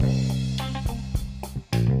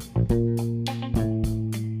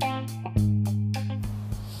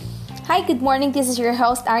Hi, good morning. This is your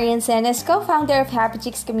host, Arian Senes, co-founder of Happy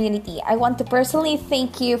Chicks Community. I want to personally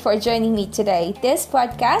thank you for joining me today. This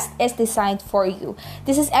podcast is designed for you.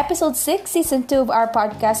 This is episode 6, season 2 of our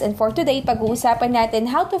podcast. And for today, pag-uusapan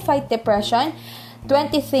natin how to fight depression,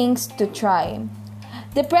 20 things to try.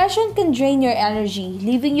 Depression can drain your energy,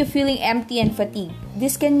 leaving you feeling empty and fatigued.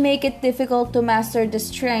 This can make it difficult to master the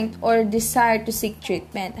strength or desire to seek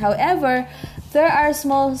treatment. However, there are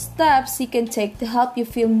small steps you can take to help you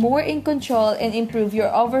feel more in control and improve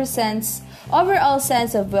your overall sense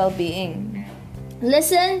of well-being.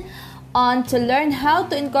 Listen on to learn how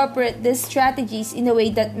to incorporate these strategies in a way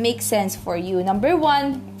that makes sense for you. Number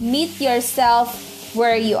 1, meet yourself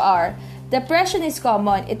where you are. Depression is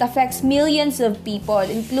common. It affects millions of people,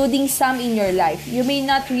 including some in your life. You may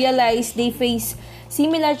not realize they face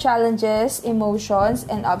similar challenges, emotions,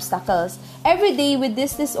 and obstacles. Every day with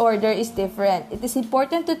this disorder is different. It is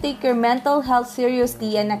important to take your mental health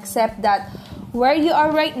seriously and accept that where you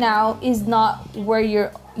are right now is not where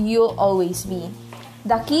you'll always be.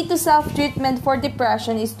 The key to self-treatment for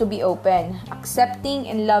depression is to be open, accepting,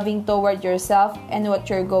 and loving toward yourself and what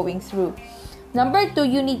you're going through. Number 2,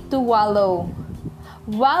 you need to wallow.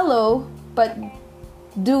 Wallow, but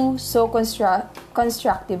do so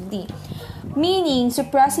constructively. Meaning,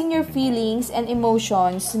 suppressing your feelings and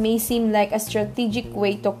emotions may seem like a strategic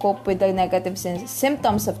way to cope with the negative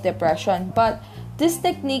symptoms of depression, but this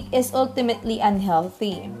technique is ultimately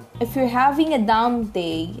unhealthy. If you're having a down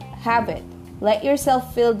day, have it. Let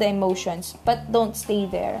yourself feel the emotions, but don't stay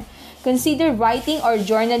there. Consider writing or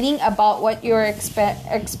journaling about what you're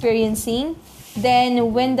experiencing.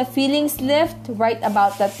 Then, when the feelings lift, write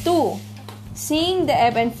about that too. Seeing the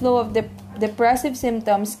ebb and flow of the depressive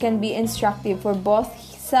symptoms can be instructive for both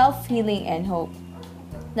self-healing and hope.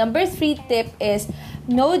 Number 3 tip is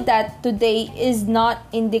know that today is not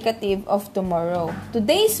indicative of tomorrow.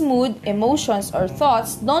 Today's mood, emotions, or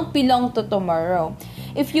thoughts don't belong to tomorrow.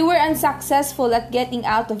 If you were unsuccessful at getting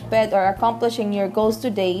out of bed or accomplishing your goals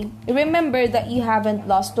today, remember that you haven't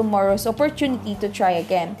lost tomorrow's opportunity to try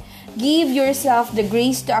again. Give yourself the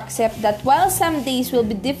grace to accept that while some days will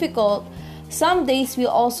be difficult, some days will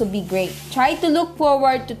also be great. Try to look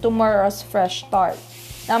forward to tomorrow's fresh start.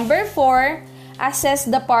 Number 4, assess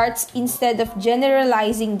the parts instead of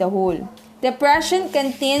generalizing the whole. Depression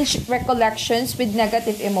can tinge recollections with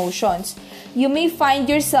negative emotions. You may find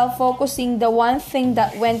yourself focusing the one thing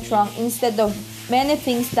that went wrong instead of many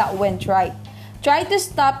things that went right. Try to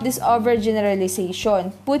stop this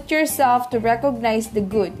overgeneralization. Put yourself to recognize the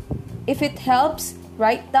good. If it helps,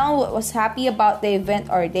 write down what was happy about the event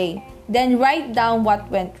or day. Then write down what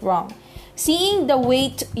went wrong. Seeing the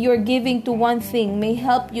weight you're giving to one thing may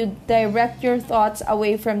help you direct your thoughts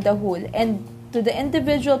away from the whole and to the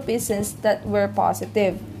individual pieces that were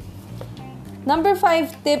positive. Number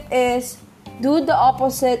 5 tip is do the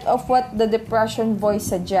opposite of what the depression voice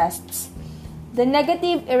suggests. The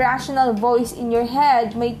negative, irrational voice in your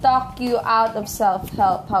head may talk you out of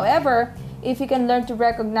self-help. However, if you can learn to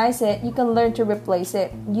recognize it, you can learn to replace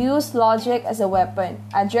it. Use logic as a weapon.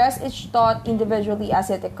 Address each thought individually as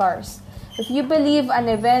it occurs. If you believe an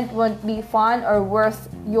event won't be fun or worth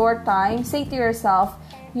your time, say to yourself,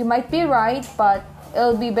 you might be right, but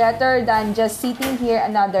it'll be better than just sitting here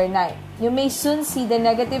another night. You may soon see the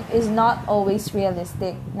negative is not always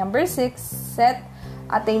realistic. Number 6, set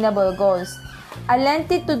attainable goals. A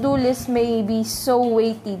lengthy to-do list may be so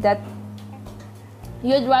weighty that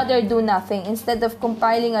you'd rather do nothing. Instead of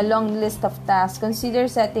compiling a long list of tasks, consider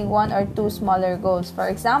setting 1 or 2 smaller goals. For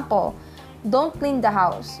example, don't clean the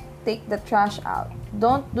house. Take the trash out.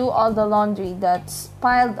 Don't do all the laundry that's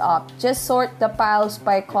piled up. Just sort the piles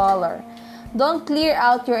by color. Don't clear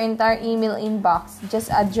out your entire email inbox.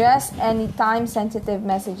 Just address any time-sensitive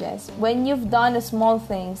messages. When you've done a small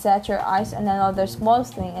thing, set your eyes on another small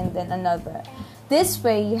thing and then another. This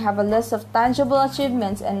way, you have a list of tangible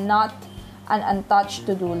achievements and not an untouched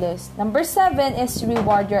to-do list. Number 7 is to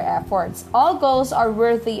reward your efforts. All goals are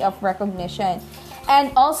worthy of recognition,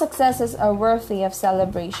 and all successes are worthy of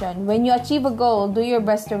celebration. When you achieve a goal, do your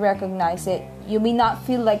best to recognize it. You may not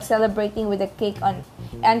feel like celebrating with a cake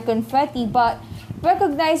and confetti, but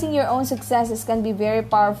recognizing your own successes can be a very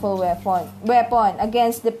powerful weapon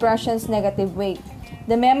against depression's negative weight.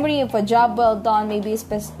 The memory of a job well done may be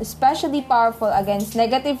especially powerful against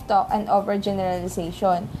negative talk and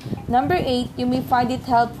overgeneralization. Number 8, you may find it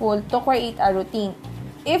helpful to create a routine.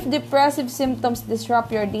 If depressive symptoms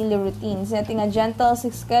disrupt your daily routine, setting a gentle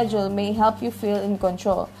schedule may help you feel in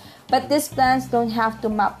control. But these plans don't have to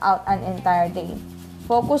map out an entire day.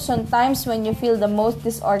 Focus on times when you feel the most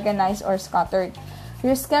disorganized or scattered.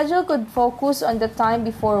 Your schedule could focus on the time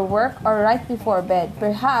before work or right before bed.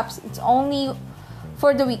 Perhaps it's only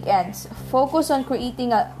for the weekends. Focus on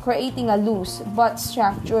creating a loose but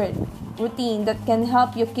structured routine that can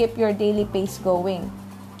help you keep your daily pace going.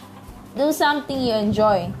 Do something you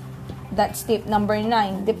enjoy. That's tip number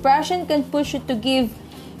 9. Depression can push you to give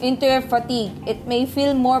into your fatigue. It may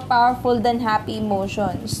feel more powerful than happy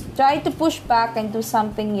emotions. Try to push back and do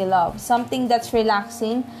something you love, something that's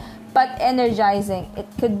relaxing but energizing. It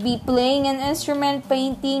could be playing an instrument,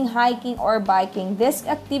 painting, hiking, or biking. These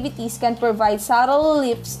activities can provide subtle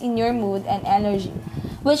lifts in your mood and energy,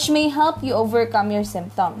 which may help you overcome your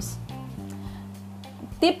symptoms.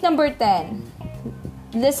 Tip number 10.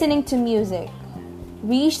 Listening to music.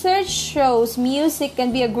 Research shows music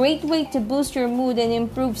can be a great way to boost your mood and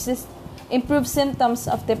improve symptoms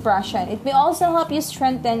of depression. It may also help you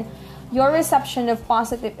strengthen your reception of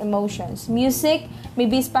positive emotions. Music may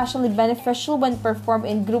be especially beneficial when performed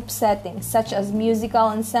in group settings, such as musical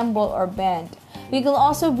ensemble or band. We can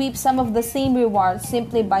also reap some of the same rewards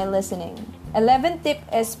simply by listening. 11th tip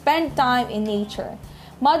is spend time in nature.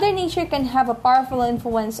 Mother Nature can have a powerful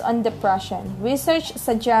influence on depression. Research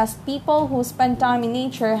suggests people who spend time in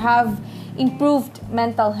nature have improved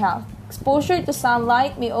mental health. Exposure to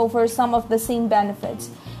sunlight may offer some of the same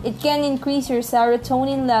benefits. It can increase your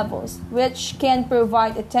serotonin levels, which can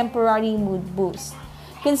provide a temporary mood boost.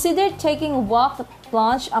 Consider taking a walk at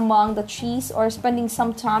lunch among the trees or spending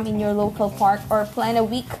some time in your local park or plan a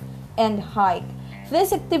weekend hike.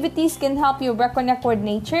 These activities can help you reconnect with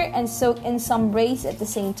nature and soak in some rays at the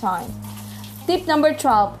same time. Tip number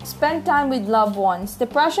 12. Spend time with loved ones.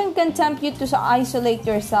 Depression can tempt you to isolate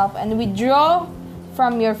yourself and withdraw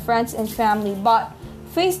from your friends and family, but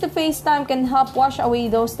face-to-face time can help wash away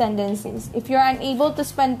those tendencies. If you're unable to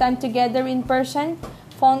spend time together in person,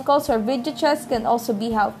 phone calls or video chats can also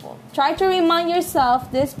be helpful. Try to remind yourself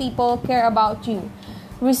these people care about you.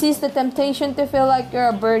 Resist the temptation to feel like you're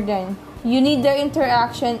a burden. You need their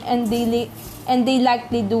interaction and they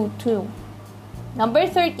likely do too. Number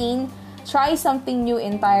 13, try something new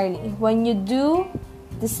entirely. When you do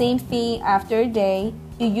the same thing after a day,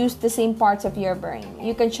 you use the same parts of your brain.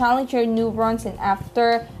 You can challenge your neurons and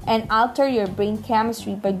alter your brain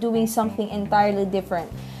chemistry by doing something entirely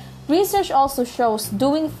different. Research also shows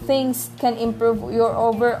doing things can improve your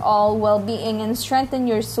overall well-being and strengthen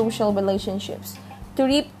your social relationships. To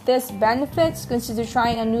reap these benefits, consider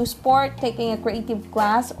trying a new sport, taking a creative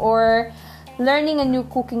class, or learning a new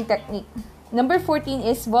cooking technique. Number 14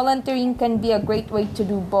 is volunteering can be a great way to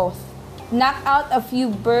do both. Knock out a few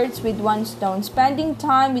birds with one stone, spending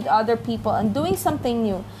time with other people and doing something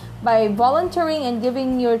new. By volunteering and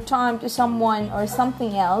giving your time to someone or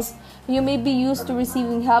something else, you may be used to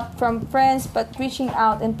receiving help from friends, but reaching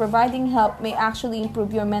out and providing help may actually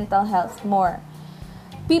improve your mental health more.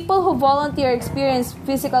 People who volunteer experience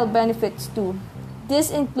physical benefits too.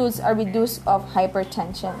 This includes a reduce of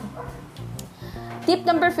hypertension. Tip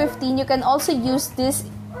number 15, you can also use this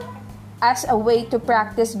as a way to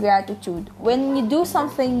practice gratitude. When you do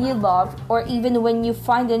something you love, or even when you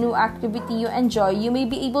find a new activity you enjoy, you may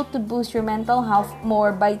be able to boost your mental health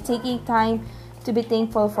more by taking time to be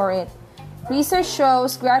thankful for it. Research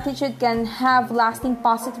shows gratitude can have lasting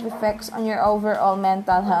positive effects on your overall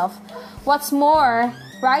mental health. What's more,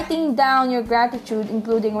 writing down your gratitude,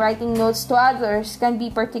 including writing notes to others, can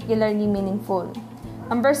be particularly meaningful.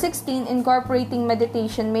 Number 16, incorporating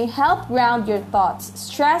meditation may help ground your thoughts.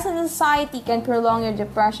 Stress and anxiety can prolong your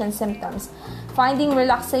depression symptoms. Finding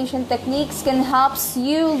relaxation techniques can help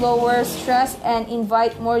you lower stress and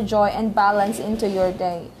invite more joy and balance into your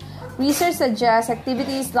day. Research suggests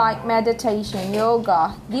activities like meditation,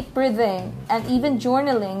 yoga, deep breathing, and even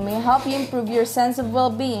journaling may help you improve your sense of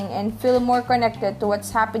well-being and feel more connected to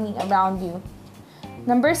what's happening around you.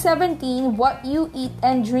 Number 17, what you eat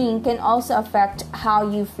and drink can also affect how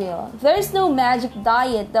you feel. There is no magic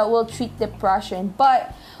diet that will treat depression,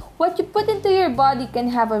 but what you put into your body can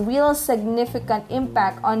have a real significant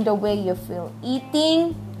impact on the way you feel.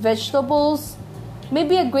 Eating vegetables may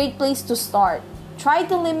be a great place to start. Try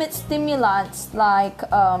to limit stimulants like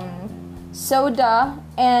soda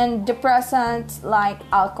and depressants like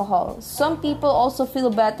alcohol. Some people also feel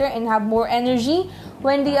better and have more energy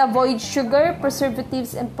when they avoid sugar,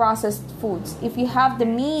 preservatives, and processed foods. If you have the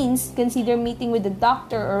means, consider meeting with a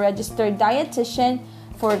doctor or registered dietitian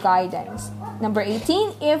for guidance. Number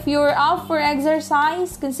 18, if you're out for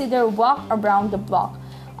exercise, consider walk around the block.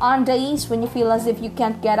 On days when you feel as if you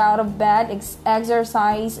can't get out of bed,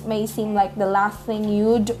 exercise may seem like the last thing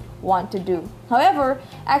you'd want to do. However,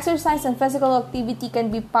 exercise and physical activity can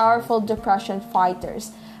be powerful depression fighters.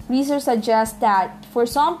 Research suggests that for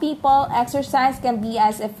some people, exercise can be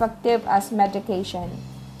as effective as medication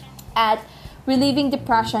at relieving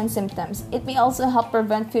depression symptoms. It may also help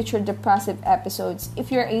prevent future depressive episodes.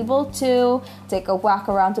 If you're able to take a walk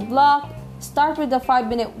around the block, start with a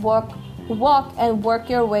 5-minute walk and work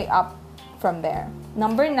your way up from there.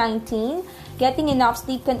 Number 19, getting enough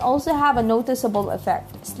sleep can also have a noticeable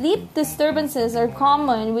effect. Sleep disturbances are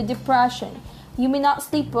common with depression. You may not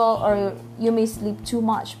sleep well or you may sleep too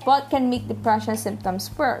much, but can make depression symptoms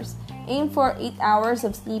worse. Aim for 8 hours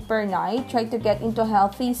of sleep per night. Try to get into a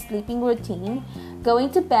healthy sleeping routine. Going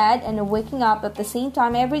to bed and waking up at the same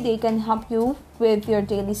time every day can help you with your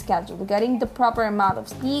daily schedule. Getting the proper amount of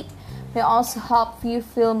sleep may also help you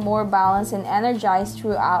feel more balanced and energized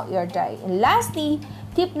throughout your day. And lastly,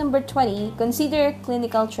 tip number 20, consider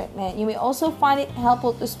clinical treatment. You may also find it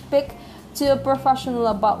helpful to speak to a professional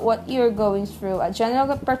about what you're going through. A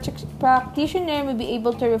general practitioner may be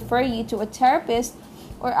able to refer you to a therapist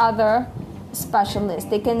or other specialists.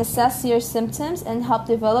 They can assess your symptoms and help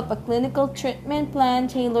develop a clinical treatment plan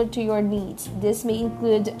tailored to your needs. This may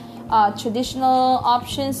include traditional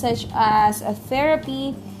options such as a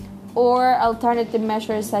therapy or alternative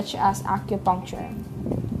measures such as acupuncture.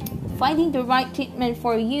 Finding the right treatment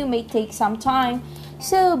for you may take some time,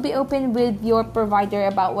 so be open with your provider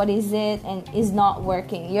about what is it and is not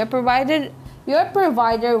working. Your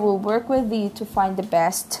provider will work with you to find the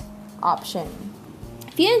best option.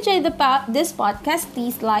 If you enjoyed this podcast,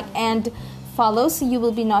 please like and follow so you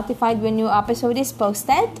will be notified when new episode is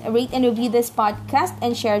posted. Rate and review this podcast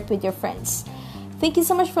and share it with your friends. Thank you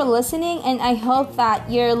so much for listening, and I hope that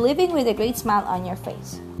you're living with a great smile on your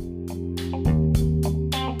face.